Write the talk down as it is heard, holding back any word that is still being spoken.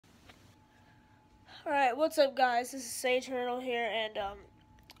Alright, what's up guys? This is Sage Turtle here, and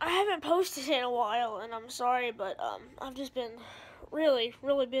I haven't posted in a while, and I'm sorry, but I've just been really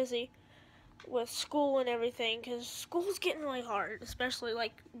busy with school and everything, because school's getting really hard, especially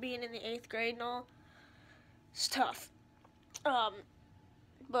like being in the 8th grade and all. It's tough.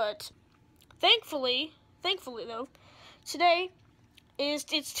 But thankfully though, today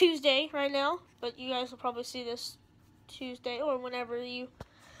it's Tuesday right now, but you guys will probably see this Tuesday or whenever you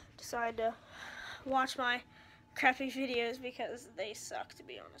decide to watch my crappy videos, because they suck, to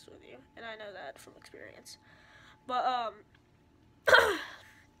be honest with you, and I know that from experience. But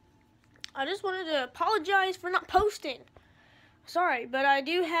I just wanted to apologize for not posting. Sorry, but I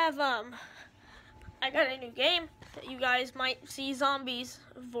do have I got a new game that you guys might see zombies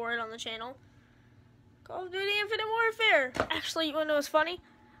for it on the channel. Call of Duty Infinite Warfare. Actually, you wanna know what's funny?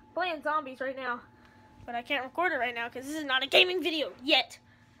 I'm playing zombies right now, but I can't record it right now because this is not a gaming video yet.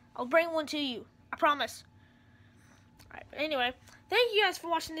 I'll bring one to you, I promise. Alright, but anyway, thank you guys for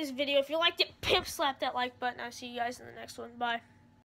watching this video. If you liked it, pimp slap that like button. I'll see you guys in the next one. Bye.